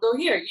this, don't go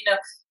here,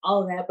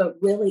 all of that. But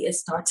really it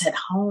starts at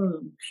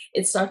home.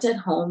 It starts at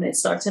home. It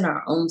starts in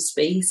our own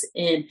space.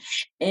 And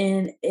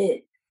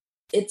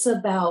it's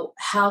about,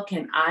 how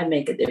can I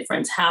make a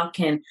difference? How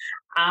can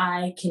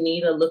I,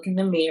 Kenita, look in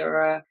the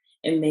mirror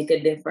and make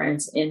a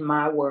difference in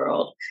my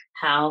world?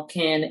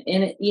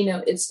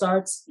 It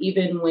starts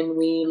even when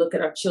we look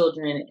at our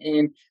children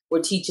and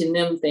we're teaching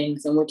them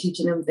things and we're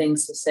teaching them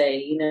things to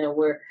say,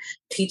 we're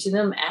teaching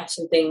them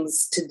action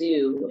things to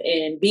do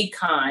and be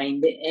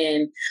kind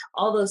and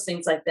all those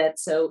things like that.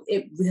 So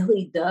it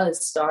really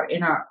does start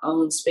in our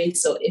own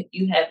space. So if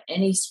you have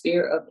any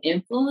sphere of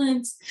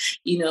influence,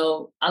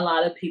 a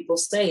lot of people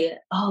say,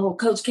 oh,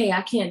 Coach K,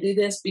 I can't do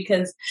this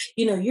because,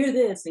 you're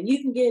this and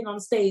you can get on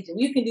stage and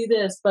you can do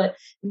this. But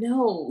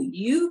no,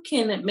 you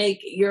can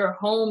make your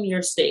home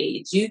your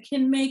stage. You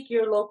can make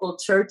your local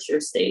church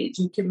your stage.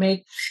 You can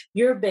make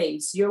your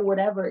base, your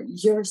whatever,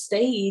 your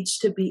stage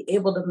to be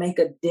able to make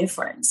a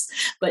difference.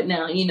 But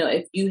now,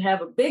 if you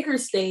have a bigger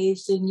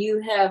stage, then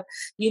you have,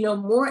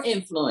 more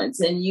influence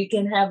and you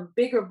can have a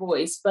bigger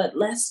voice. But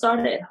let's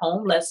start at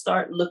home. Let's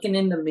start looking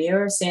in the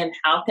mirror saying,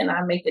 how can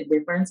I make a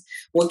difference?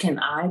 What can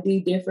I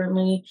do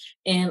differently?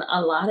 And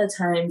a lot of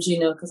times,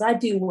 because I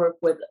do work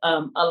with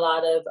a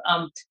lot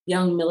of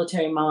young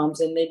military moms,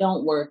 and they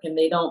don't work and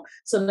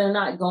so they're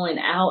not going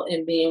out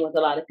and being with a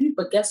lot of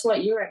people. But guess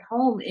what? You're at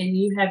home and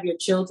you have your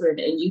children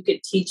and you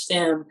could teach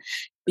them,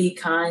 be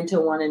kind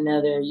to one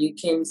another. You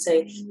can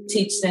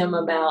teach them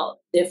about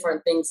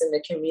different things in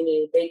the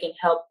community they can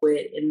help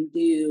with and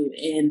do.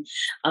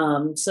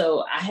 And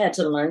so I had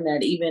to learn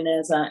that even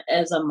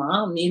as a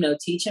mom,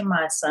 teaching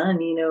my son,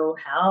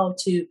 how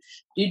to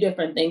do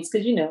different things.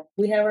 Because,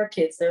 we have our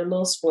kids, they're a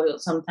little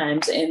spoiled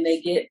sometimes and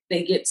they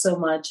get so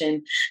much,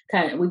 and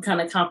we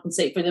kind of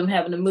compensate for them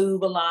having to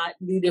move a lot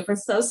and do different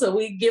stuff. So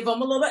we give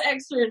them a little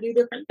extra and do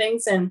different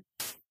things.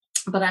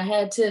 But I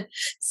had to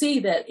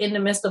see that in the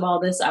midst of all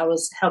this, I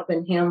was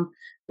helping him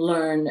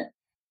learn.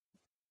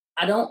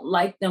 I don't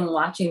like them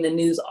watching the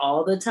news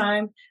all the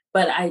time,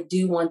 but I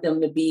do want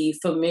them to be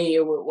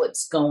familiar with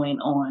what's going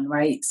on,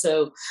 right?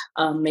 So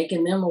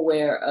making them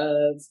aware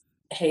of,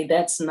 hey,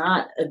 that's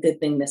not a good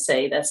thing to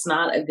say. That's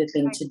not a good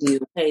thing to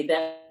do. Hey,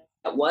 that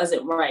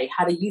wasn't right.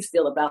 How do you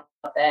feel about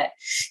that?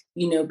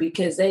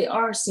 Because they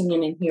are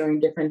seeing and hearing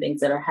different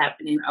things that are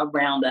happening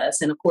around us.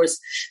 And of course,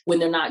 when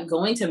they're not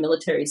going to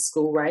military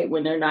school, right?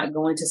 When they're not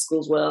going to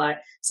schools,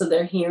 so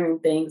they're hearing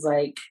things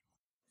like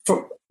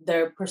from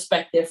their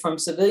perspective from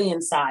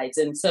civilian sides.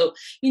 And so,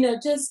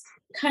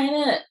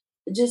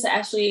 just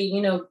actually,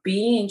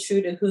 being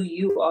true to who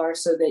you are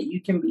so that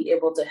you can be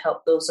able to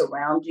help those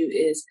around you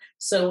is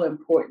so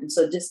important.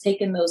 So just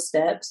taking those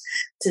steps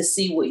to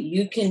see what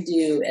you can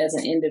do as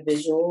an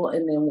individual,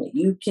 and then what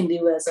you can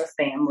do as a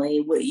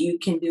family, what you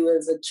can do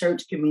as a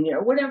church community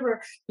or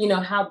whatever,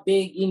 how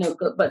big,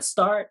 but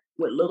start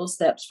with little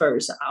steps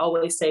first. I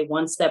always say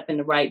one step in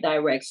the right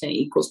direction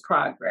equals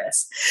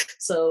progress.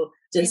 So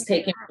just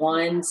taking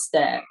one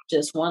step,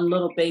 just one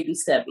little baby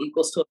step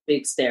equals to a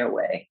big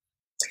stairway.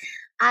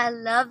 I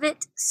love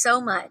it so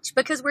much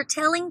because we're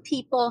telling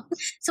people.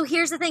 So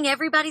here's the thing.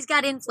 Everybody's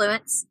got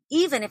influence,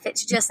 even if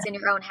it's just in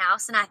your own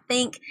house. And I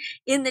think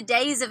in the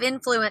days of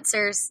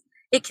influencers,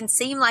 it can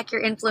seem like your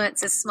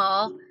influence is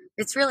small.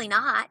 It's really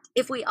not.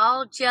 If we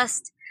all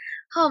just,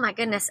 oh my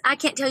goodness, I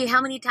can't tell you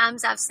how many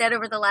times I've said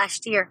over the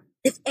last year,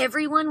 if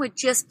everyone would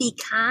just be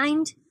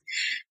kind,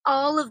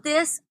 all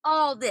this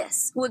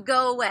would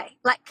go away.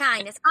 Like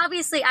kindness.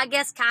 Obviously, I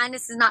guess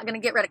kindness is not going to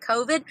get rid of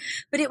COVID,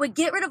 but it would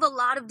get rid of a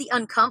lot of the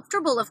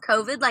uncomfortable of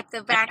COVID, like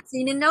the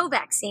vaccine and no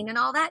vaccine and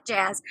all that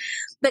jazz.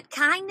 But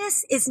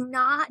kindness is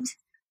not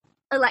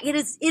like it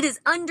is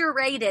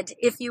underrated,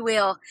 if you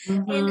will.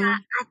 Mm-hmm. And I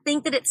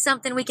think that it's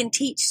something we can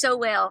teach so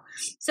well.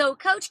 So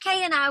Coach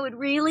K and I would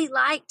really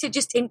like to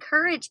just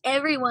encourage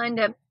everyone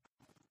to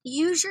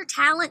use your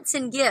talents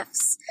and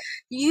gifts.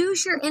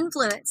 Use your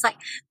influence. Like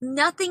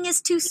nothing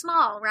is too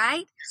small,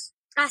 right?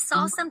 I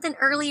saw something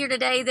earlier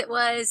today that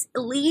was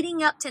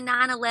leading up to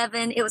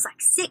 9/11. It was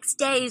like 6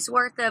 days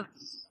worth of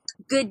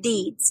good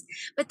deeds,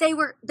 but they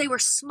were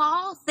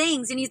small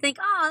things. And you think,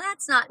 oh,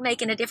 that's not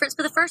making a difference.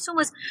 But the first one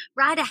was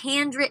write a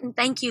handwritten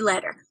thank you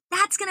letter.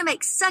 That's going to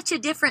make such a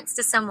difference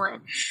to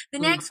someone. The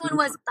next one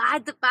was buy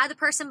the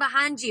person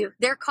behind you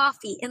their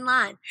coffee in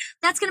line.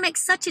 That's going to make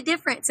such a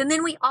difference. And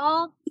then we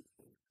all,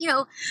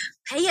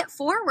 pay it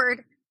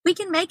forward. We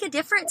can make a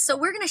difference. So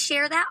we're going to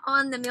share that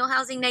on the Mill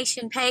Housing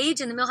Nation page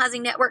and the Mill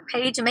Housing Network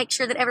page and make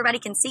sure that everybody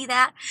can see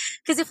that.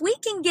 Because if we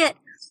can get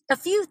a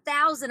few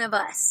thousand of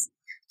us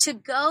to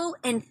go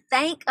and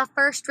thank a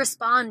first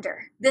responder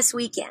this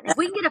weekend. If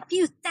we can get a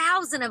few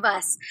thousand of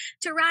us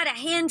to write a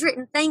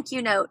handwritten thank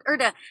you note or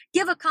to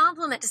give a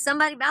compliment to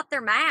somebody about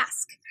their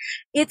mask,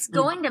 it's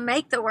going to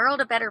make the world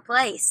a better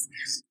place.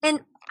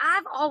 And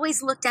I've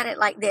always looked at it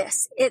like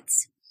this.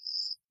 It's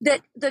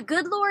that the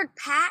good Lord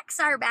packs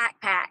our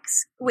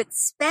backpacks with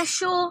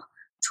special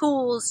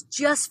tools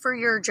just for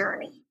your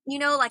journey. You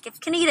know, like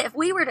if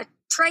we were to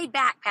trade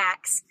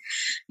backpacks,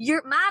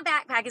 my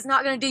backpack is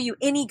not going to do you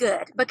any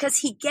good because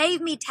he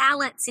gave me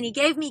talents and he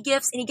gave me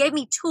gifts and he gave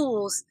me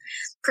tools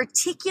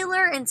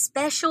particular and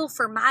special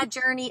for my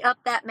journey up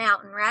that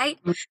mountain, right?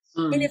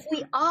 Mm-hmm. And if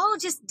we all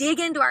just dig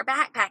into our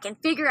backpack and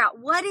figure out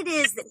what it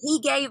is that he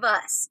gave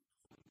us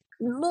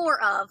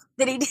more of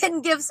that he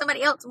didn't give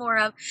somebody else more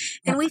of,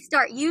 and we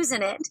start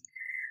using it,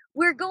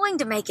 we're going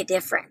to make a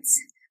difference.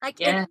 Like,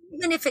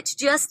 even if it's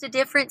just a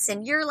difference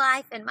in your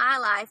life and my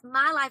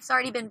life's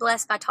already been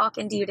blessed by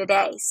talking to you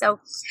today. So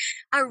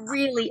I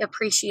really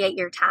appreciate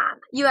your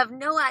time. You have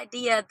no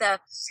idea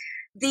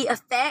the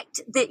effect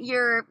that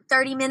your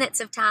 30 minutes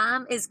of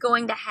time is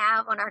going to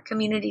have on our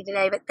community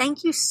today. But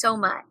thank you so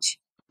much.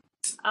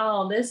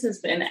 Oh, this has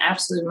been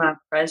absolutely my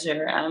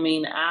pleasure. I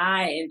mean,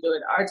 I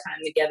enjoyed our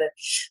time together,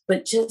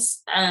 but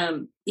just,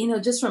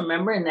 just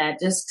remembering that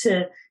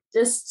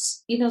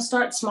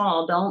start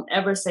small. Don't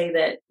ever say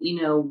that,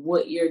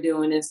 what you're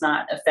doing is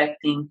not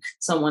affecting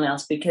someone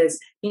else. Because,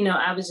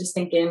 I was just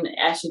thinking,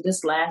 actually,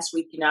 this last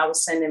week, I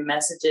was sending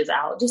messages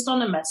out just on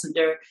the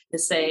messenger to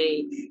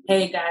say,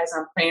 hey, guys,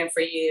 I'm praying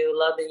for you,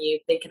 loving you,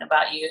 thinking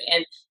about you.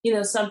 And,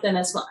 something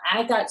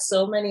I got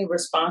so many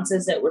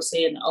responses that were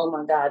saying, oh,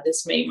 my God,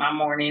 this made my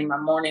morning. My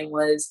morning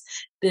was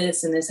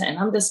this and this. And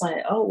I'm just like,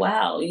 oh,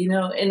 wow,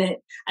 and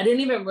I didn't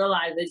even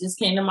realize it just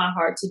came to my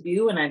heart to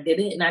do. And I did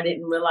it. And I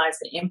didn't realize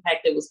the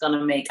impact it was going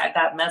to make. I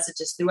got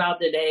messages throughout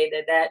the day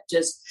that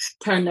just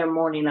turned their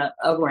morning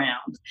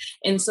around.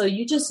 And so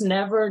you just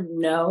never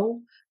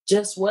know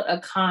just what a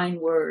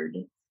kind word,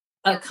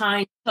 a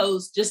kind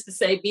toast, just to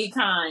say, be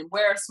kind,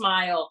 wear a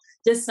smile,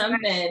 just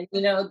something,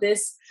 it'll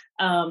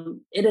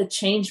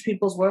change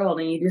people's world.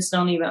 And you just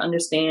don't even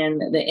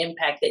understand the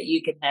impact that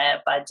you can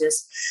have by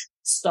just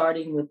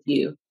starting with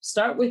you.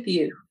 Start with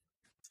you.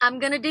 I'm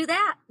going to do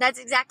that. That's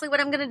exactly what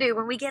I'm going to do.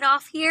 When we get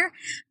off here,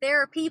 there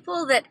are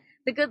people that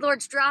the good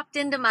Lord's dropped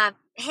into my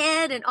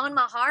head and on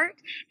my heart,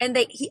 and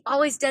he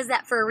always does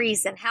that for a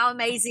reason. How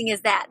amazing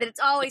is that it's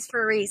always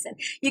for a reason.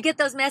 You get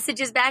those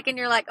messages back and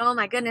you're like, oh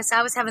my goodness,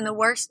 I was having the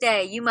worst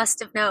day. You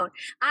must have known.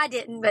 I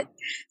didn't, but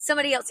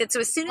somebody else did. So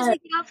as soon as we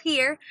get off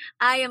here,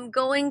 I'm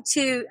going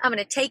to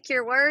take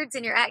your words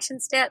and your action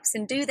steps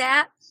and do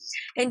that.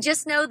 And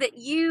just know that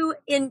you,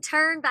 in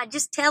turn, by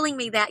just telling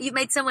me that, you've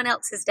made someone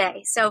else's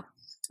day. So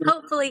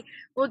hopefully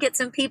we'll get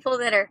some people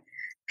that are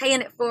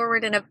paying it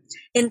forward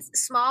in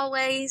small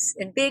ways,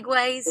 in big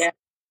ways. Yeah.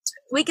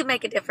 We can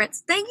make a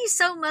difference. Thank you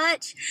so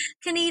much,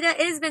 Kenita.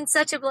 It has been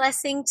such a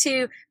blessing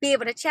to be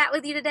able to chat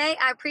with you today.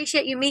 I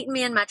appreciate you meeting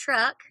me in my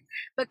truck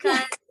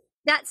because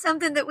that's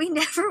something that we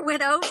never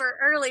went over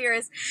earlier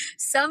is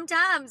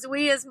sometimes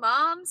we as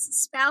moms,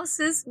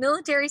 spouses,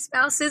 military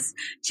spouses,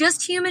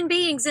 just human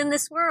beings in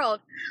this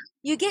world,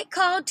 you get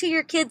called to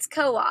your kids'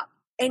 co-op.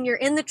 And you're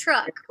in the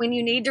truck when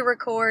you need to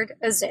record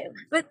a Zoom.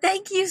 But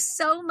thank you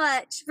so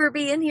much for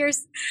being here.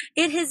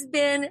 It has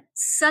been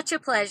such a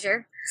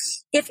pleasure.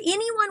 If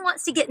anyone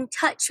wants to get in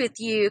touch with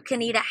you,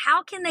 Kenita,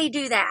 how can they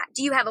do that?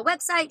 Do you have a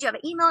website? Do you have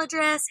an email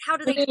address? How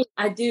do they do that?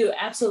 I do,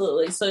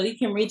 absolutely. So you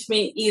can reach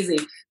me easy,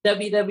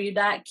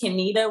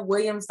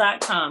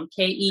 www.KenitaWilliams.com,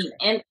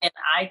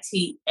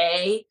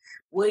 KENNITA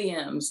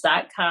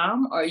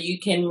Williams.com, or you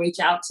can reach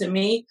out to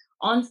me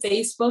on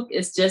Facebook.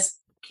 It's just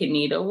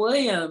Kenita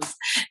Williams.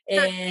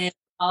 And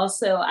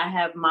also I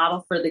have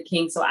Model for the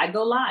King. So I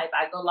go live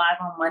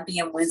on Monday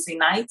and Wednesday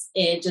nights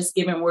and just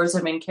giving words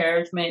of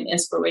encouragement,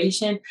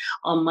 inspiration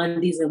on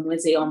Mondays and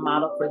Wednesday on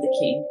Model for the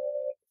King.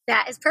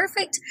 That is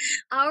perfect.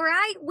 All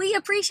right. We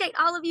appreciate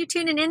all of you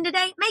tuning in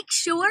today. Make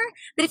sure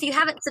that if you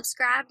haven't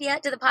subscribed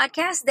yet to the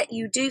podcast, that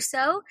you do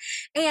so.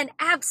 And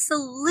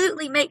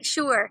absolutely make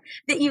sure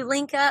that you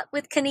link up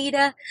with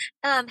Kenita.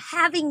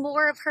 Having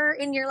more of her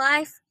in your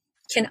life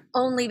can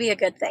only be a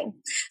good thing.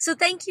 So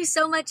thank you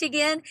so much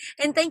again.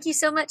 And thank you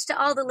so much to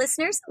all the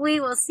listeners. We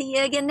will see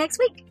you again next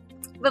week.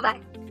 Bye-bye.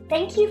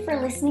 Thank you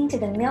for listening to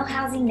the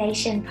Millhousing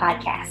Nation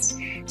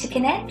podcast. To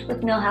connect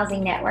with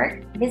Millhousing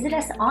Network, visit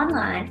us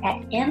online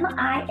at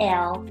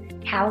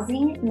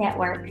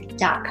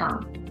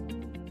milhousingnetwork.com.